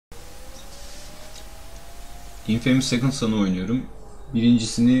inFamous Second Son'u oynuyorum.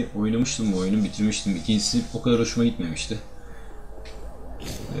 Birincisini oynamıştım, bu oyunu bitirmiştim. İkincisi o kadar hoşuma gitmemişti.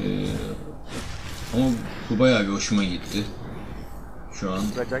 Ama bu bayağı bir hoşuma gitti. Şu an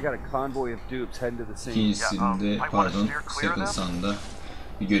ikincisinde, pardon, Second Son'da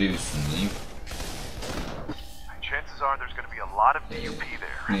bir görev üstündeyim.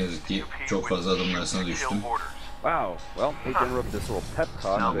 Ne yazık ki çok fazla adamın arasına düştüm. Beni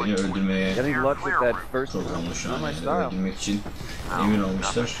öldürmeye programlı şu an, yani öldürmek için emir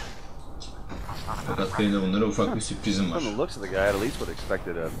almışlar. Fakat benim de bunlara ufak bir sürprizim var.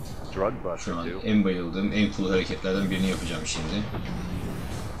 Şu an en bayıldığım, en cool hareketlerden birini yapacağım şimdi.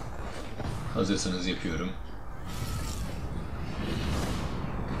 Hazırsanız yapıyorum.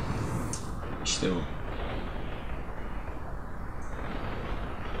 İşte bu.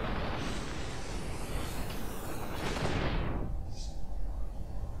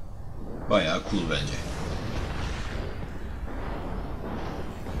 Bayağı cool bence.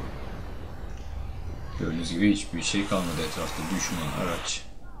 Gördüğünüz gibi hiçbir şey kalmadı etrafta. Düşman, araç.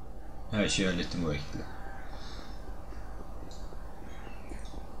 Her şeyi hallettim bu ekiple.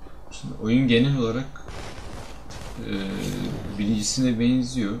 Şimdi oyun genel olarak birincisine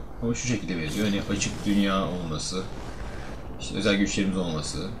benziyor ama şu şekilde benziyor. Hani açık dünya olması, işte özel güçlerimiz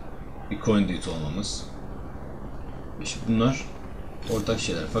olması, bir conduit olmamız. İşte bunlar ortak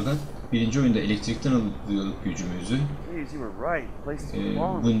şeyler. Fakat birinci oyunda elektrikten alıyorduk gücümüzü.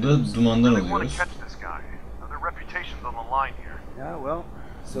 Bunda dumandan alıyoruz.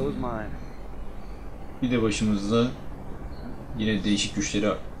 Bir de başımızda yine değişik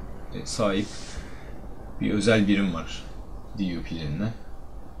güçlere sahip bir özel birim var. DUP denilen.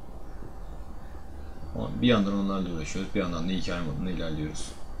 Bir yandan onlarla uğraşıyoruz, bir yandan da hikaye modunda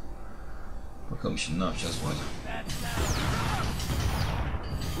ilerliyoruz. Bakalım şimdi ne yapacağız burada.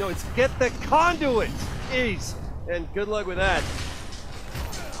 No, it's get the conduit! Ease! And good luck with that.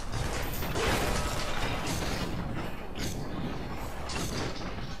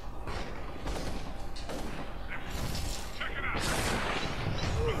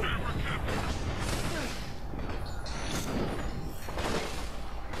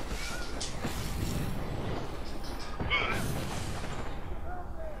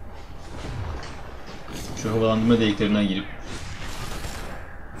 Şu havalandırma deliklerinden girip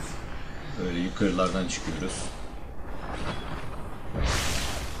böyle yukarılardan çıkıyoruz.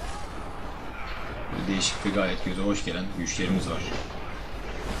 Böyle değişik ve gayet göze hoş gelen güçlerimiz var.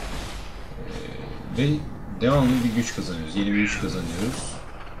 Ve devamlı bir güç kazanıyoruz. Yeni bir güç kazanıyoruz.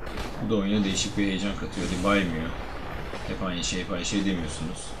 Bu da oyuna değişik bir heyecan katıyor. Baymıyor. Hep aynı şey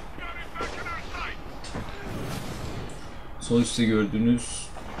demiyorsunuz. Sol üstte gördüğünüz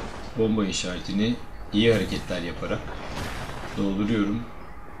bomba işaretini iyi hareketler yaparak dolduruyorum.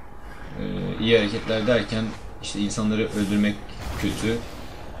 İyi hareketler derken işte insanları öldürmek kötü,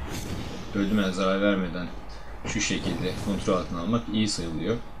 öldürmeden, zarar vermeden şu şekilde kontrol altına almak iyi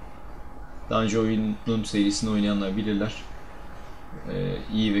sayılıyor. Daha önce oyunun serisini oynayanlar bilirler.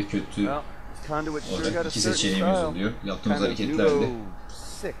 İyi ve kötü olarak iki seçeneğimiz oluyor. Yaptığımız hareketlerle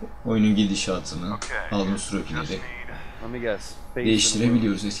oyunun gidişatını, aldığımız süreleri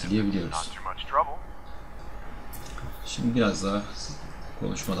değiştirebiliyoruz, etkileyebiliyoruz. Şimdi biraz daha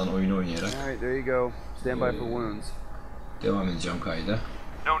konuşmadan oyunu oynayarak devam edeceğim kayda.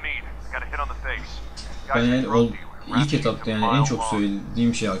 Ben yani ilk etapta yani en çok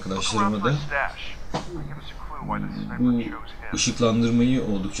söylediğim şey arkadaşlarıma da bu ışıklandırmayı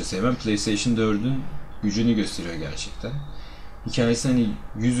oldukça sevmem. PlayStation 4'ün gücünü gösteriyor gerçekten. Hikayesi hani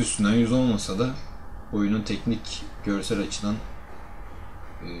 100 üstünden 100 olmasa da oyunun teknik, görsel açıdan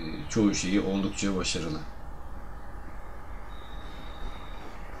çoğu şeyi oldukça başarılı.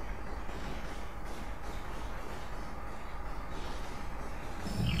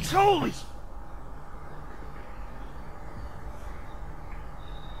 Holy!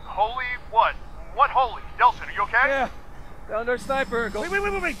 Holy what? What holy? Delson, are you okay? Yeah. Found our sniper. Go.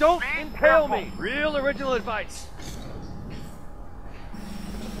 Wait. Don't impale me. Real original advice.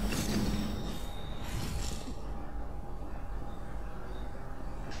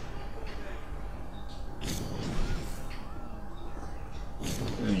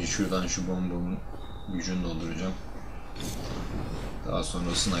 Önce şuradan şu bombanın gücünü dolduracağım. Daha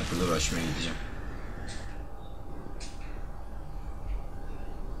sonra sniper'la uğraşmaya gideceğim.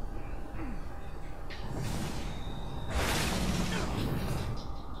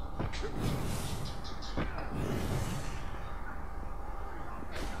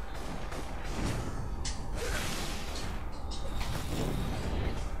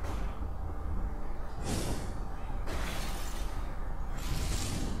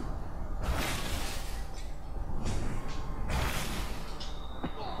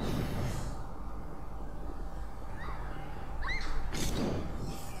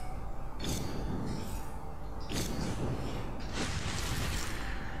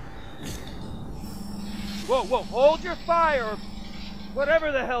 Whoa, whoa, hold your fire, or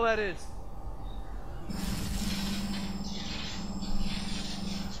whatever the hell that is.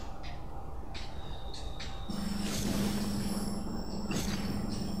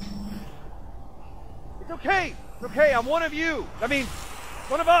 It's okay. It's okay. I'm one of you. I mean,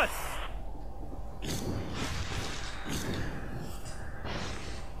 one of us.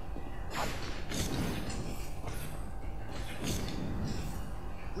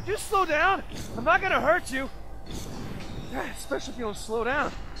 Would you slow down? I'm not gonna hurt you. Especially if you don't slow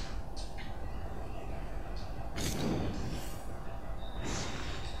down.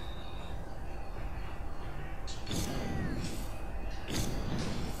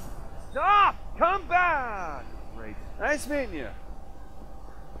 Stop! Come back! Great. Nice meeting you.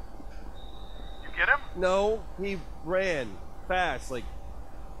 You get him? No, he ran fast, like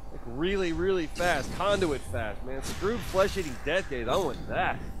really, really fast. Conduit fast, man. Screwed flesh-eating death gaze. I want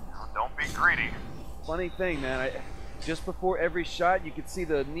that. Oh, don't be greedy. Funny thing, man. Just before every shot, you could see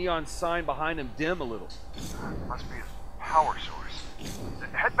the neon sign behind him dim a little. Must be his power source.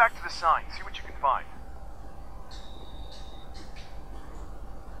 Head back to the sign. See what you can find.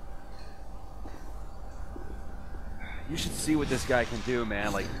 You should see what this guy can do,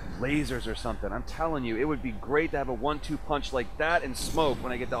 man. Like lasers or something. I'm telling you, it would be great to have a 1-2 punch like that and smoke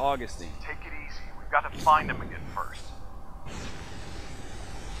when I get to Augustine. Take it easy. We've got to find him again first.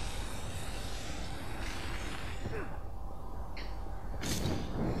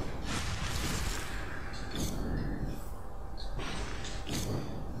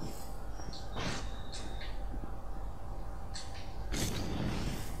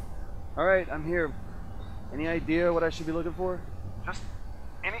 All right, I'm here. Any idea what I should be looking for? Just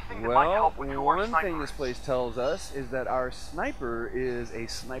anything that might help with your one sniper. thing this place tells us is that our sniper is a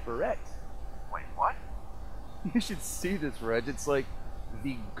sniperette. Wait, what? You should see this, Reg. It's like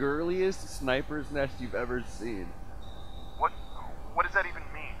the girliest sniper's nest you've ever seen. What does that even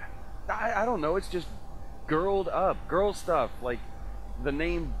mean? I don't know. It's just girled up. Girl stuff. Like the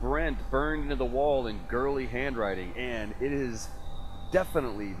name Brent burned into the wall in girly handwriting. And it is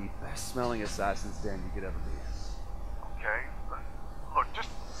definitely the best smelling assassin's den you could ever be. Okay. Look, just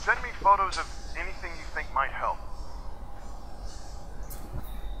send me photos of anything you think might help.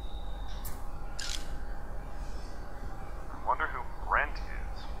 I wonder who Brent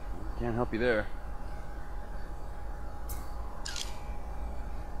is. Can't help you there.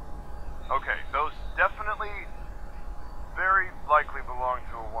 Okay, those definitely very likely belong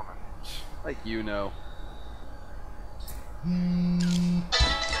to a woman. Like you know. Okay,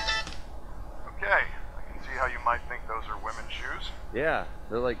 I can see how you might think those are women's shoes. Yeah,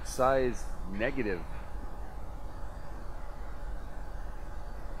 they're like size negative.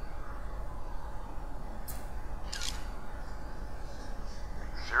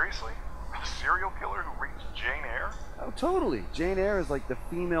 Seriously? A serial killer who reads Jane Eyre? Oh, totally. Jane Eyre is like the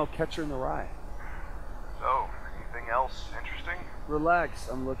female Catcher in the Rye. So, anything else interesting? Relax,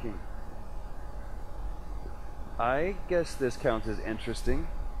 I'm looking. I guess this counts as interesting.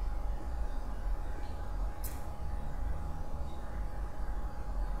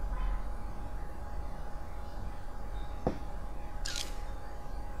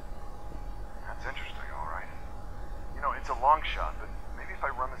 That's interesting, alright. You know, it's a long shot, but maybe if I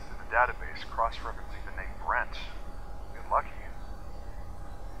run this through the database, cross-referencing the name Brent, I'll get lucky.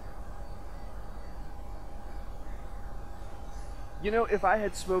 You know, if I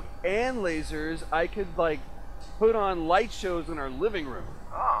had smoke and lasers, I could, like, put on light shows in our living room.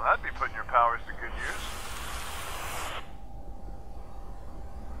 Oh, that'd be putting your powers to good use.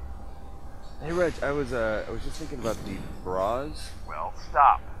 Hey, Reg, I was just thinking about the bras. Well,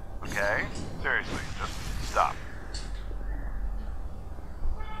 stop, okay? Seriously, just stop.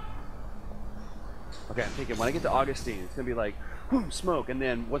 Okay, I'm thinking when I get to Augustine, it's gonna be like, whoom, smoke, and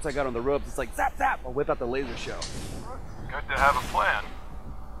then once I got on the ropes, it's like, zap, zap, I'll whip out the laser show. Good to have a plan.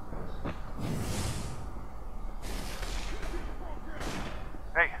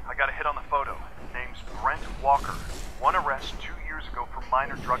 Hey, I got a hit on the photo. Name's Brent Walker. One arrest 2 years ago for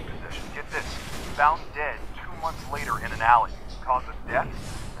minor drug possession. Get this, found dead 2 months later in an alley. Cause of death,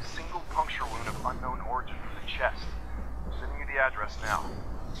 a single puncture wound of unknown origin to the chest. I'm sending you the address now.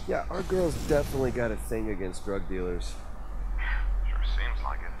 Yeah, our girl's definitely got a thing against drug dealers. Sure seems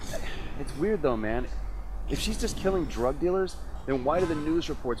like it. It's weird though, man. If she's just killing drug dealers, then why do the news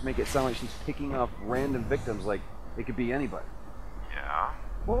reports make it sound like she's picking off random victims like it could be anybody? Yeah?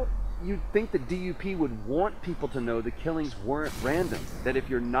 Well, you'd think the DUP would want people to know the killings weren't random, that if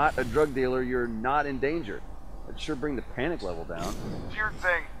you're not a drug dealer, you're not in danger. That'd sure bring the panic level down. So you're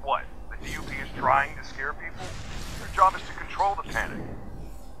saying what? The DUP is trying to scare people? Their job is to control the panic.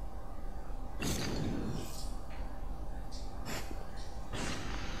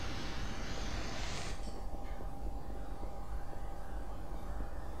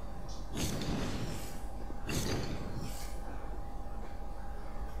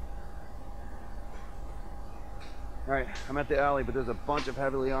 Alright, I'm at the alley, but there's a bunch of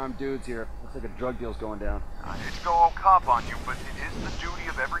heavily armed dudes here. Looks like a drug deal's going down. I hate to go all cop on you, but it is the duty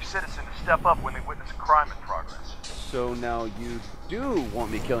of every citizen to step up when they witness a crime in progress. So now you do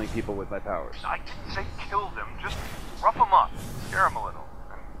want me killing people with my powers? I didn't say kill them, just rough them up, scare them a little,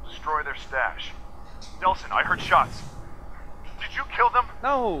 and destroy their stash. Nelson, I heard shots. Did you kill them?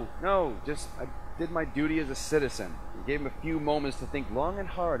 No, just I did my duty as a citizen. I gave them a few moments to think long and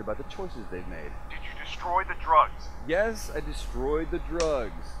hard about the choices they've made. Did you destroy the drugs? Yes, I destroyed the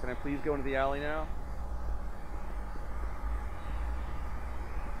drugs. Can I please go into the alley now?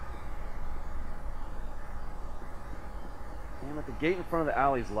 Damn it, the gate in front of the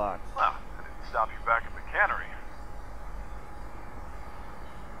alley's locked. Well, I didn't stop you back at the cannery.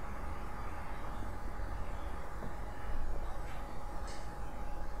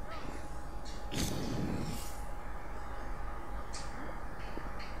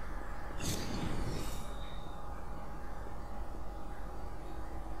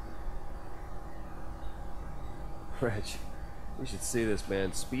 Reg, you should see this,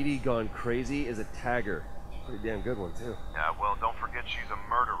 man. Speedy Gone Crazy is a tagger. Pretty damn good one, too. Yeah, well, don't forget she's a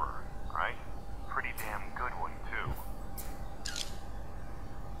murderer, right? Pretty damn good one, too.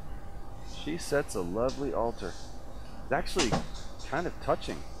 She sets a lovely altar. It's actually kind of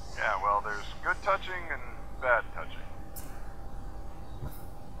touching. Yeah, well, there's good touching and bad touching.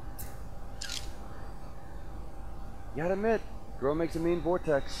 You gotta admit, girl makes a mean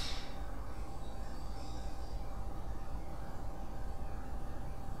vortex.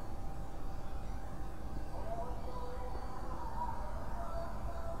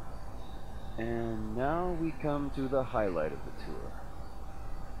 And now we come to the highlight of the tour.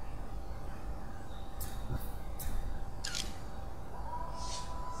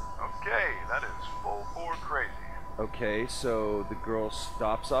 Okay, that is full bore crazy. Okay, so the girl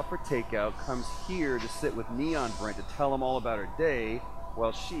stops off for takeout, comes here to sit with Neon Brent to tell him all about her day,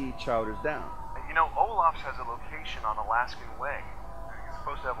 while she chowders down. You know, Olaf's has a location on Alaskan Way. He's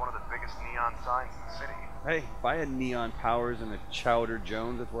supposed to have one of the biggest neon signs in the city. Hey, if I had neon powers and a Chowder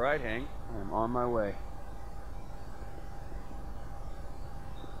Jones, that's where I'd hang. I'm on my way.